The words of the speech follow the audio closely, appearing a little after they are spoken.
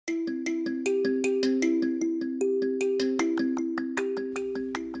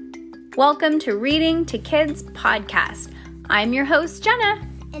Welcome to Reading to Kids podcast. I'm your host, Jenna.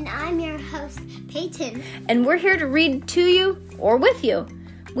 And I'm your host, Peyton. And we're here to read to you or with you.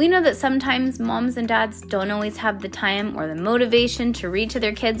 We know that sometimes moms and dads don't always have the time or the motivation to read to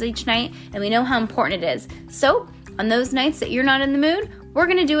their kids each night, and we know how important it is. So, on those nights that you're not in the mood, we're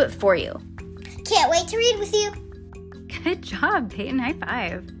going to do it for you. Can't wait to read with you. Good job, Peyton. High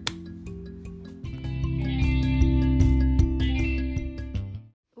five.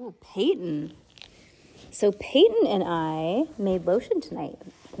 Ooh, Peyton. So Peyton and I made lotion tonight.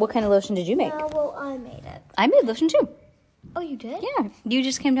 What kind of lotion did you make? Well, I made it. I made lotion too. Oh, you did? Yeah, you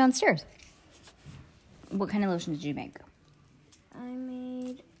just came downstairs. What kind of lotion did you make? I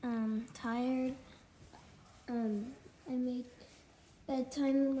made tired. I made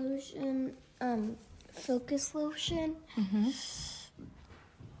bedtime lotion. Focus lotion.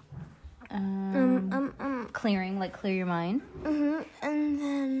 Clearing, like clear your mind. And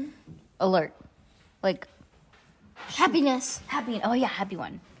then Alert, like happiness. happy. Oh yeah, happy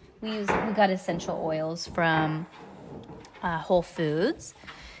one. We got essential oils from Whole Foods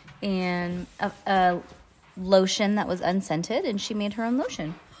and a lotion that was unscented, and she made her own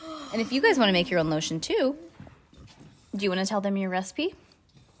lotion. And if you guys want to make your own lotion too, do you want to tell them your recipe?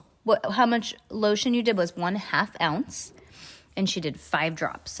 How much lotion you did was 1/2 ounce, and she did 5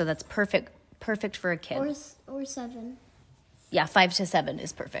 drops. So that's perfect for a kid. Or 7. Yeah, 5 to 7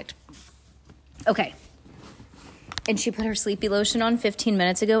 is perfect. Okay. And she put her sleepy lotion on 15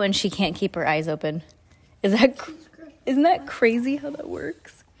 minutes ago, and she can't keep her eyes open. Isn't that crazy how that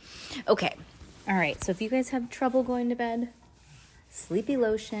works? Okay. All right. So if you guys have trouble going to bed, sleepy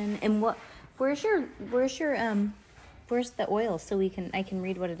lotion, and where's the oil so I can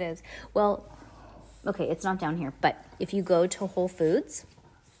read what it is? Well, okay, it's not down here, but if you go to Whole Foods,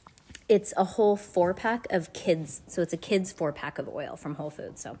 it's a whole 4-pack of kids. So it's a kids 4-pack of oil from Whole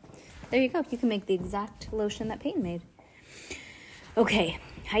Foods. So there you go. You can make the exact lotion that Peyton made. Okay,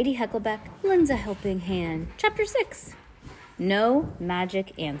 Heidi Heckelbeck lends a helping hand. Chapter 6. No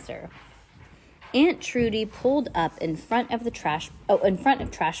magic answer. Aunt Trudy pulled up in front of Trash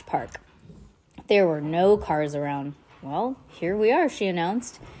Park. There were no cars around. Well, here we are, she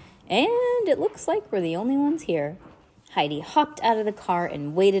announced. And it looks like we're the only ones here. Heidi hopped out of the car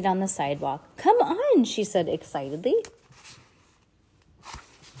and waited on the sidewalk. Come on, she said excitedly.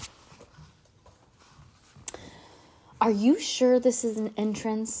 Are you sure this is an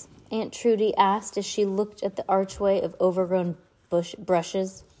entrance? Aunt Trudy asked as she looked at the archway of overgrown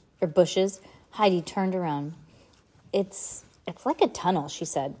bushes. Heidi turned around. It's like a tunnel, she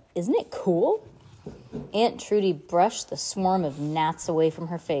said. Isn't it cool? Aunt Trudy brushed the swarm of gnats away from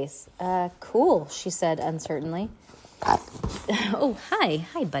her face. Cool, she said uncertainly. Oh,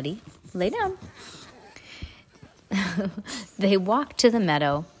 hi, buddy. Lay down. They walked to the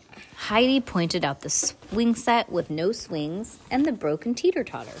meadow. Heidi pointed out the swing set with no swings and the broken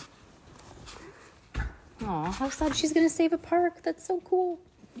teeter-totter. Aw, how sad. She's going to save a park. That's so cool.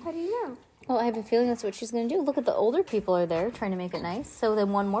 How do you know? Well, I have a feeling that's what she's going to do. Look at the older people are there trying to make it nice. So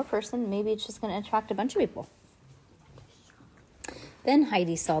then one more person, maybe it's just going to attract a bunch of people. Then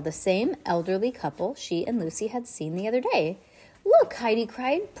Heidi saw the same elderly couple she and Lucy had seen the other day. Look, Heidi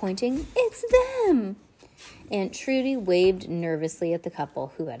cried, pointing. It's them! Aunt Trudy waved nervously at the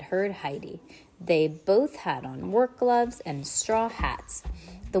couple who had heard Heidi. They both had on work gloves and straw hats.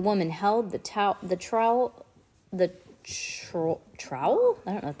 The woman held the trowel?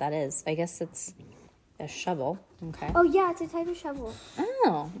 I don't know what that is. I guess it's a shovel. Okay. Oh, yeah, it's a type of shovel.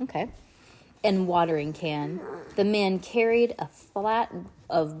 Oh, okay. And watering can. The man carried a flat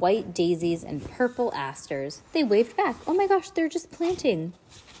of white daisies and purple asters. They waved back. Oh my gosh, they're just planting.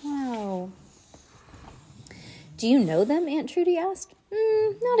 Wow. Do you know them? Aunt Trudy asked.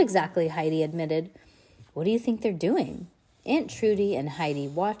 Not exactly, Heidi admitted. What do you think they're doing? Aunt Trudy and Heidi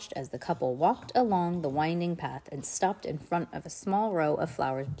watched as the couple walked along the winding path and stopped in front of a small row of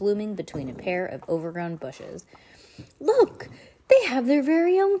flowers blooming between a pair of overgrown bushes. Look, they have their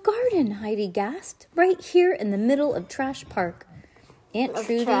very own garden, Heidi gasped, right here in the middle of Trash Park. Aunt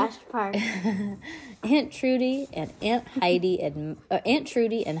Trudy and Aunt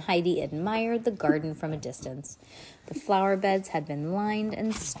Trudy and Heidi admired the garden from a distance. The flower beds had been lined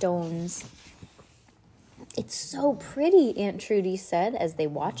in stones. It's so pretty, Aunt Trudy said as they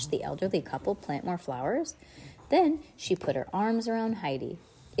watched the elderly couple plant more flowers. Then she put her arms around Heidi.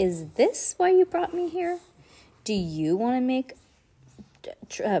 Is this why you brought me here? Do you want to make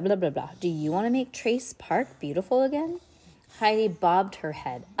Do you want to make Trace Park beautiful again? Heidi bobbed her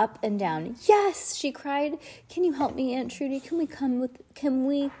head up and down. Yes, she cried. Can you help me, Aunt Trudy? Can we come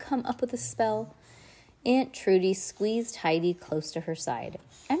up with a spell? Aunt Trudy squeezed Heidi close to her side.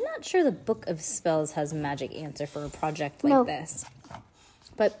 I'm not not sure the Book of Spells has a magic answer for a project like No. this.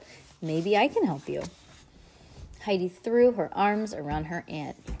 But maybe I can help you. Heidi threw her arms around her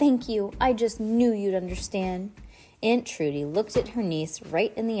aunt. Thank you. I just knew you'd understand. Aunt Trudy looked at her niece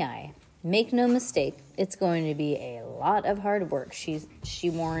right in the eye. Make no mistake, it's going to be a lot of hard work, she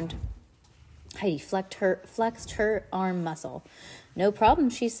warned. Heidi flexed her arm muscle. No problem,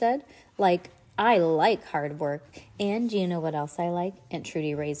 she said. I like hard work. And do you know what else I like? Aunt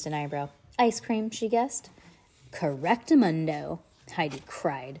Trudy raised an eyebrow. Ice cream, she guessed. Correctamundo, Heidi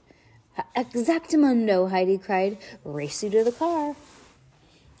cried. Exactamundo, Heidi cried. Race you to the car.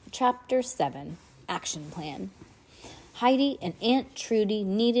 Chapter 7, Action Plan. Heidi and Aunt Trudy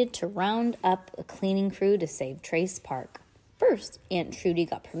needed to round up a cleaning crew to save Trace Park. First, Aunt Trudy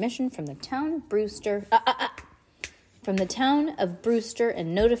got permission from the town of Brewster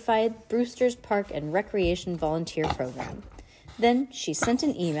and notified Brewster's Park and Recreation Volunteer Program. Then she sent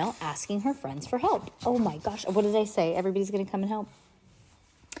an email asking her friends for help. Oh my gosh, what did I say? Everybody's going to come and help.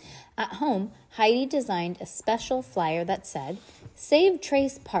 At home, Heidi designed a special flyer that said, Save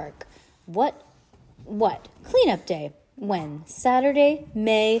Trace Park. What? Cleanup day. When? Saturday,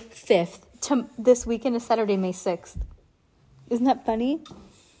 May 5th. This weekend is Saturday, May 6th. Isn't that funny?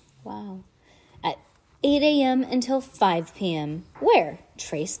 Wow. At 8 a.m. until 5 p.m. Where?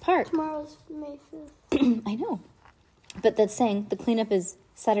 Trace Park. Tomorrow's May 5th. I know. But that's saying the cleanup is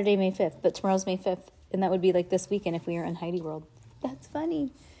Saturday, May 5th, but tomorrow's May 5th. And that would be like this weekend if we were in Heidi World. That's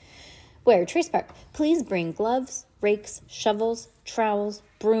funny. Where? Trace Park. Please bring gloves, rakes, shovels, trowels,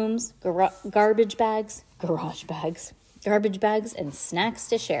 brooms, garbage bags, and snacks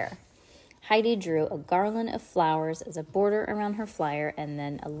to share. Heidi drew a garland of flowers as a border around her flyer and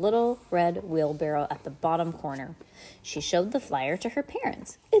then a little red wheelbarrow at the bottom corner. She showed the flyer to her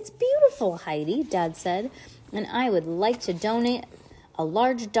parents. It's beautiful, Heidi, Dad said, and I would like to donate a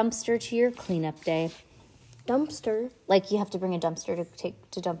large dumpster to your cleanup day. Dumpster? Like you have to bring a dumpster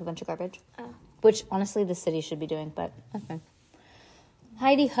to dump a bunch of garbage. Oh. Which, honestly, the city should be doing, but okay.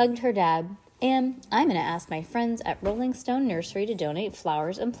 Heidi hugged her dad. And I'm going to ask my friends at Rolling Stone Nursery to donate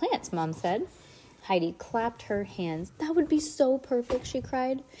flowers and plants, Mom said. Heidi clapped her hands. That would be so perfect, she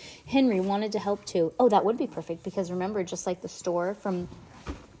cried. Henry wanted to help too. Oh, that would be perfect because remember, just like the store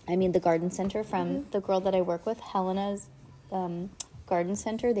the garden center from the girl that I work with, Helena's garden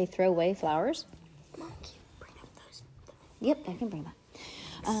center, they throw away flowers. Mom, can you bring up those? Yep, I can bring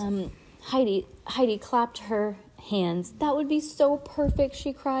that. Heidi clapped her hands. That would be so perfect,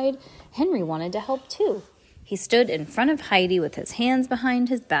 she cried. Henry wanted to help too. He stood in front of Heidi with his hands behind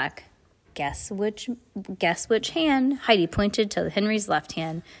his back. Guess which hand? Heidi pointed to Henry's left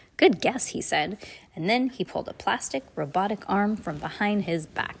hand. Good guess, he said. And then he pulled a plastic robotic arm from behind his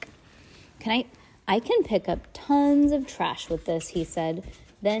back. I can pick up tons of trash with this, he said.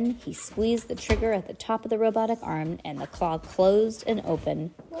 Then he squeezed the trigger at the top of the robotic arm and the claw closed and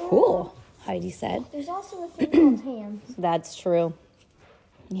opened. Cool, Heidi said. There's also a thing called hands. That's true.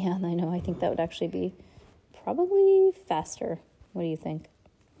 Yeah, I know. I think that would actually be probably faster. What do you think?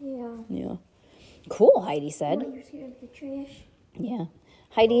 Yeah. Cool, Heidi said. What, you're scared of the trash? Yeah.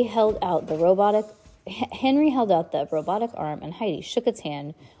 Henry held out the robotic arm and Heidi shook its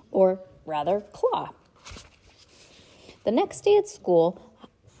hand, or rather claw. The next day at school,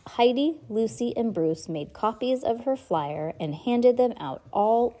 Heidi, Lucy, and Bruce made copies of her flyer and handed them out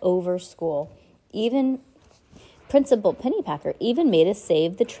all over school. Even Principal Pennypacker even made a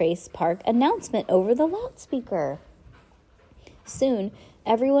Save the Trace Park announcement over the loudspeaker. Soon,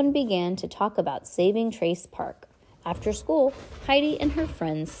 everyone began to talk about saving Trace Park. After school, Heidi and her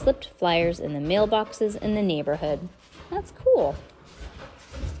friends slipped flyers in the mailboxes in the neighborhood. That's cool.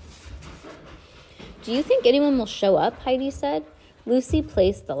 Do you think anyone will show up? Heidi said. Lucy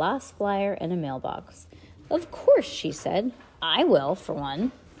placed the last flyer in a mailbox. Of course, she said. I will, for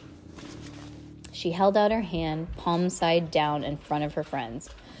one. She held out her hand, palm side down in front of her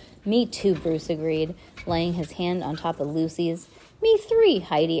friends. Me too, Bruce agreed, laying his hand on top of Lucy's. Me three,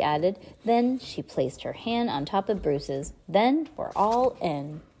 Heidi added. Then she placed her hand on top of Bruce's. Then we're all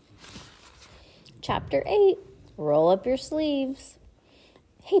in. Chapter 8. Roll up your sleeves.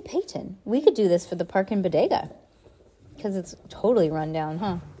 Hey, Peyton, we could do this for the park in Bodega. Because it's totally run down,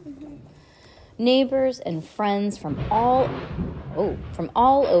 huh? Mm-hmm. Neighbors and friends from all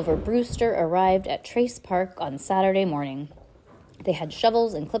over Brewster arrived at Trace Park on Saturday morning. They had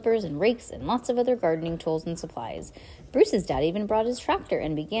shovels and clippers and rakes and lots of other gardening tools and supplies. Bruce's dad even brought his tractor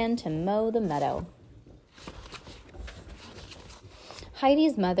and began to mow the meadow.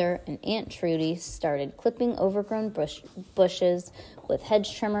 Heidi's mother and Aunt Trudy started clipping overgrown bushes with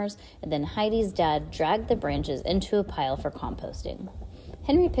hedge trimmers, and then Heidi's dad dragged the branches into a pile for composting.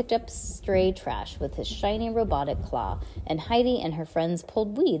 Henry picked up stray trash with his shiny robotic claw, and Heidi and her friends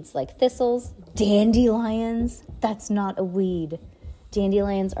pulled weeds like thistles, dandelions. That's not a weed.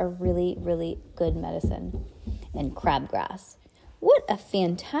 Dandelions are really, really good medicine. And crabgrass. What a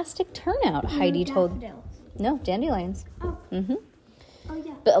fantastic turnout, Heidi told... Daffodils. No, dandelions. Oh. Mm-hmm. Oh,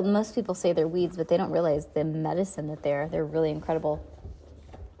 yeah. But most people say they're weeds, but they don't realize the medicine that they're really incredible.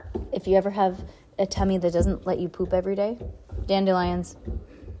 If you ever have a tummy that doesn't let you poop every day, dandelions,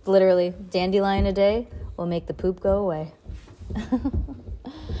 literally, dandelion a day will make the poop go away.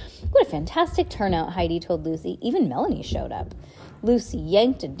 What a fantastic turnout, Heidi told Lucy. Even Melanie showed up. Lucy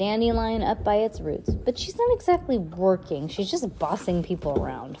yanked a dandelion up by its roots, but she's not exactly working. She's just bossing people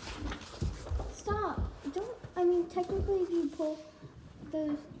around. Stop. Technically, if you pull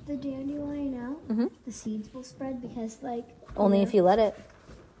the dandelion out, the seeds will spread because, Only if you let it.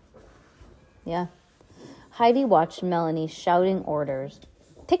 Yeah. Heidi watched Melanie shouting orders.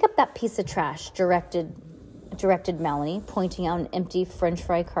 Pick up that piece of trash, directed Melanie, pointing out an empty French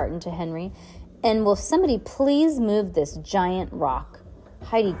fry carton to Henry. And will somebody please move this giant rock?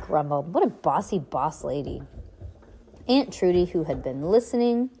 Heidi grumbled. What a bossy boss lady. Aunt Trudy, who had been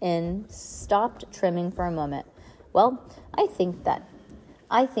listening in, stopped trimming for a moment. Well, I think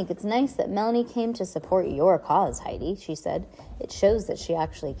it's nice that Melanie came to support your cause, Heidi, she said. It shows that she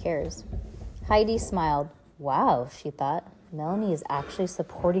actually cares. Heidi smiled. Wow, she thought. Melanie is actually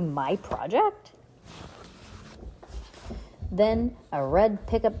supporting my project? Then a red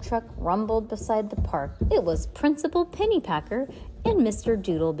pickup truck rumbled beside the park. It was Principal Pennypacker and Mr.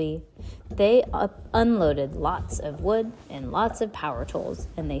 Doodleby. They unloaded lots of wood and lots of power tools,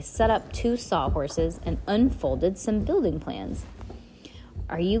 and they set up 2 sawhorses and unfolded some building plans.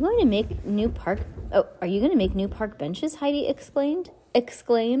 Are you going to make new park benches? Heidi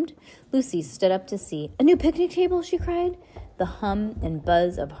exclaimed. Lucy stood up to see. A new picnic table, she cried. The hum and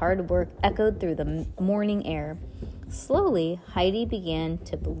buzz of hard work echoed through the morning air. Slowly, Heidi began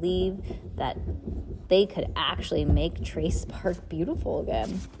to believe that they could actually make Trace Park beautiful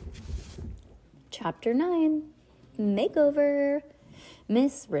again. Chapter 9, Makeover.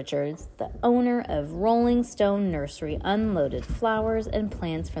 Miss Richards, the owner of Rolling Stone Nursery, unloaded flowers and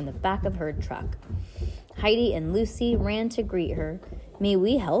plants from the back of her truck. Heidi and Lucy ran to greet her. May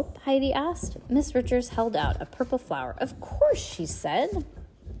we help? Heidi asked. Miss Richards held out a purple flower. Of course, she said.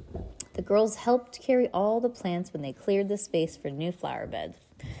 The girls helped carry all the plants when they cleared the space for new flower beds.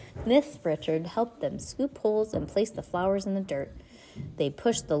 Miss Richard helped them scoop holes and place the flowers in the dirt. They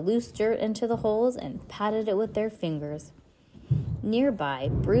pushed the loose dirt into the holes and patted it with their fingers. Nearby,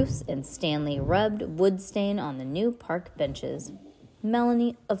 Bruce and Stanley rubbed wood stain on the new park benches.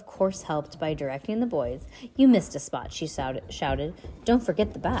 Melanie, of course, helped by directing the boys. You missed a spot, she shouted. Don't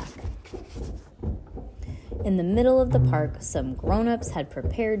forget the back. In the middle of the park, some grown-ups had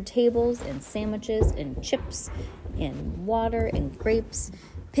prepared tables and sandwiches and chips and water and grapes,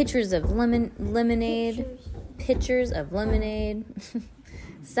 pitchers of lemonade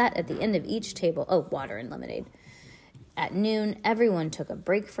sat at the end of each table. Oh, water and lemonade. At noon, everyone took a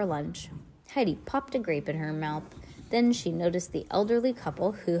break for lunch. Heidi popped a grape in her mouth. Then she noticed the elderly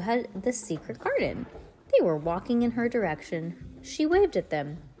couple who had the secret garden. They were walking in her direction. She waved at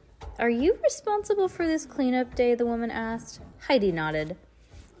them. Are you responsible for this cleanup day? The woman asked. Heidi nodded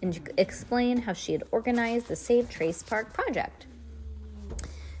and explained how she had organized the Save Trace Park project.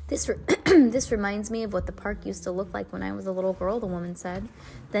 This reminds me of what the park used to look like when I was a little girl, the woman said.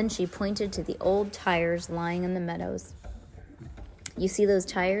 Then she pointed to the old tires lying in the meadows. You see those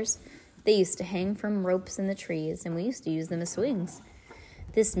tires? They used to hang from ropes in the trees, and we used to use them as swings.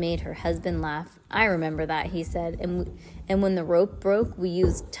 This made her husband laugh. I remember that, he said. And when the ropes broke, we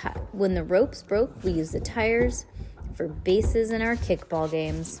used the tires for bases in our kickball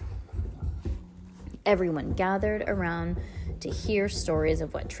games. Everyone gathered around to hear stories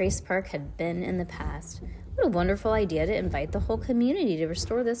of what Trace Park had been in the past. What a wonderful idea to invite the whole community to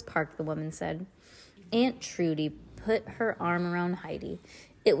restore this park, the woman said. Aunt Trudy put her arm around Heidi.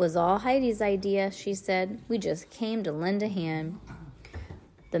 It was all Heidi's idea, she said. We just came to lend a hand.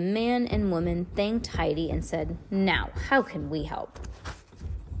 The man and woman thanked Heidi and said, Now, how can we help?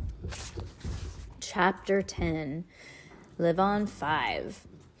 Chapter 10, Live on 5.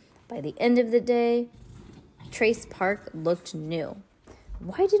 By the end of the day, Trace Park looked new.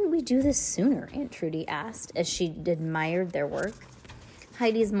 Why didn't we do this sooner? Aunt Trudy asked as she admired their work.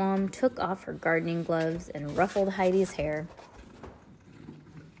 Heidi's mom took off her gardening gloves and ruffled Heidi's hair.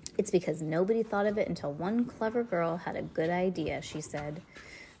 It's because nobody thought of it until one clever girl had a good idea, she said.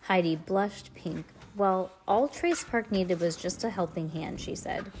 Heidi blushed pink. Well, all Trace Park needed was just a helping hand, she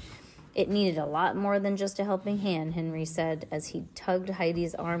said. It needed a lot more than just a helping hand, Henry said as he tugged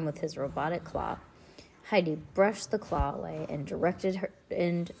Heidi's arm with his robotic claw. Heidi brushed the claw away and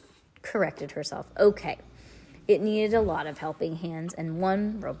corrected herself. Okay, it needed a lot of helping hands and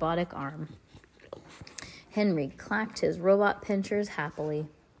one robotic arm. Henry clacked his robot pinchers happily.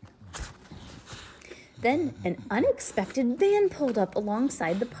 Then an unexpected van pulled up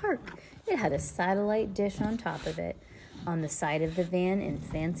alongside the park. It had a satellite dish on top of it. On the side of the van in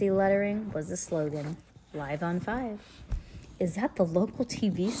fancy lettering was the slogan, Live on 5. Is that the local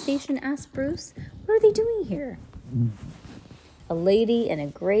TV station? Asked Bruce. What are they doing here? A lady in a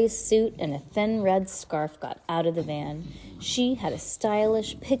gray suit and a thin red scarf got out of the van. She had a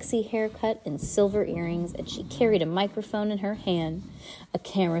stylish pixie haircut and silver earrings, and she carried a microphone in her hand. A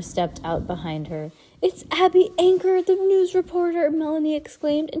camera stepped out behind her. It's Abby Anchor, the news reporter, Melanie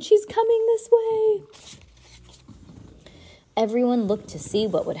exclaimed, and she's coming this way. Everyone looked to see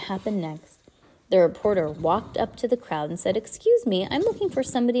what would happen next. The reporter walked up to the crowd and said, "Excuse me, I'm looking for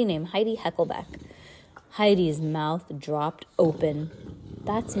somebody named Heidi Heckelbeck." Heidi's mouth dropped open.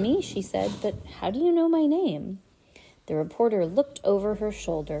 "That's me," she said, "but how do you know my name?" The reporter looked over her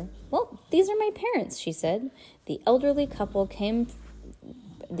shoulder. "Well, these are my parents," she said. The elderly couple from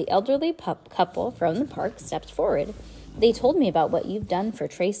the park stepped forward. "They told me about what you've done for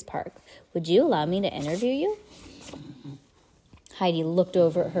Trace Park. Would you allow me to interview you?" Heidi looked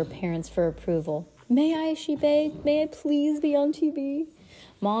over at her parents for approval. "May I?" she begged. "May I please be on TV?"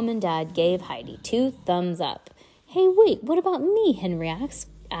 Mom and Dad gave Heidi 2 thumbs up. "Hey, wait, what about me?" Henry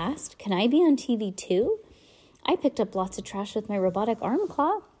asked. "Can I be on TV too? I picked up lots of trash with my robotic arm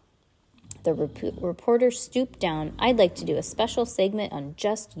claw." The reporter stooped down. "I'd like to do a special segment on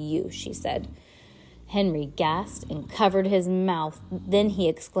just you," she said. Henry gasped and covered his mouth. Then he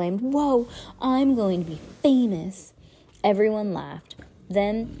exclaimed, "Whoa, I'm going to be famous." Everyone laughed.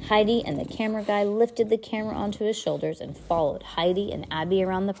 Then Heidi and the camera guy lifted the camera onto his shoulders and followed Heidi and Abby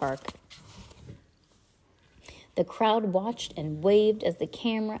around the park. The crowd watched and waved as at the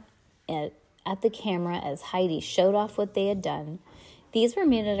camera as Heidi showed off what they had done. These were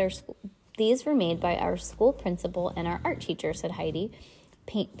made by our school principal and our art teacher," said Heidi,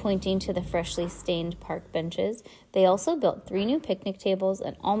 pointing to the freshly stained park benches. "They also built 3 new picnic tables,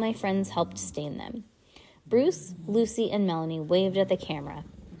 and all my friends helped stain them." Bruce, Lucy, and Melanie waved at the camera.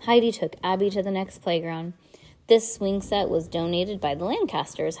 Heidi took Abby to the next playground. "This swing set was donated by the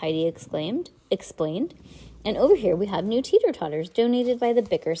Lancasters," Heidi explained. "And over here we have new teeter-totters donated by the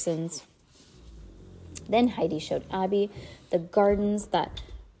Bickersons." Then Heidi showed Abby the gardens that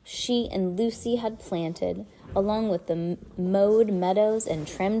she and Lucy had planted, along with the mowed meadows and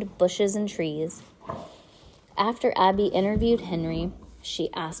trimmed bushes and trees. After Abby interviewed Henry,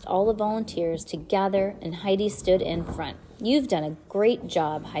 she asked all the volunteers to gather, and Heidi stood in front. "You've done a great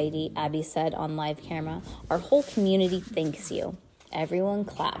job, Heidi," Abby said on live camera. "Our whole community thanks you." Everyone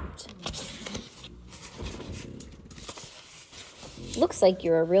clapped. "Looks like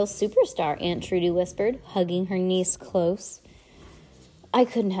you're a real superstar," Aunt Trudy whispered, hugging her niece close. "I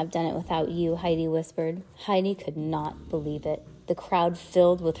couldn't have done it without you," Heidi whispered. Heidi could not believe it. The crowd,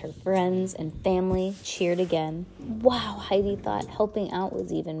 filled with her friends and family, cheered again. Wow, Heidi thought, helping out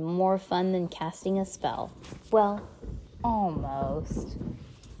was even more fun than casting a spell. Well, almost.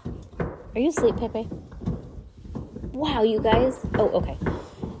 Are you asleep, Pepe? Wow, you guys. Oh, okay.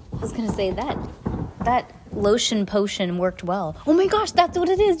 I was going to say that lotion potion worked well. Oh my gosh, that's what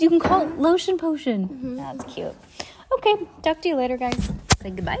it is. You can call it lotion potion. Mm-hmm. That's cute. Okay, talk to you later, guys.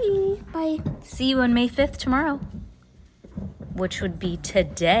 Say goodbye. Bye. See you on May 5th tomorrow, which would be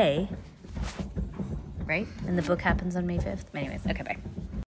today, right? And the book happens on May 5th. Anyways, okay, bye.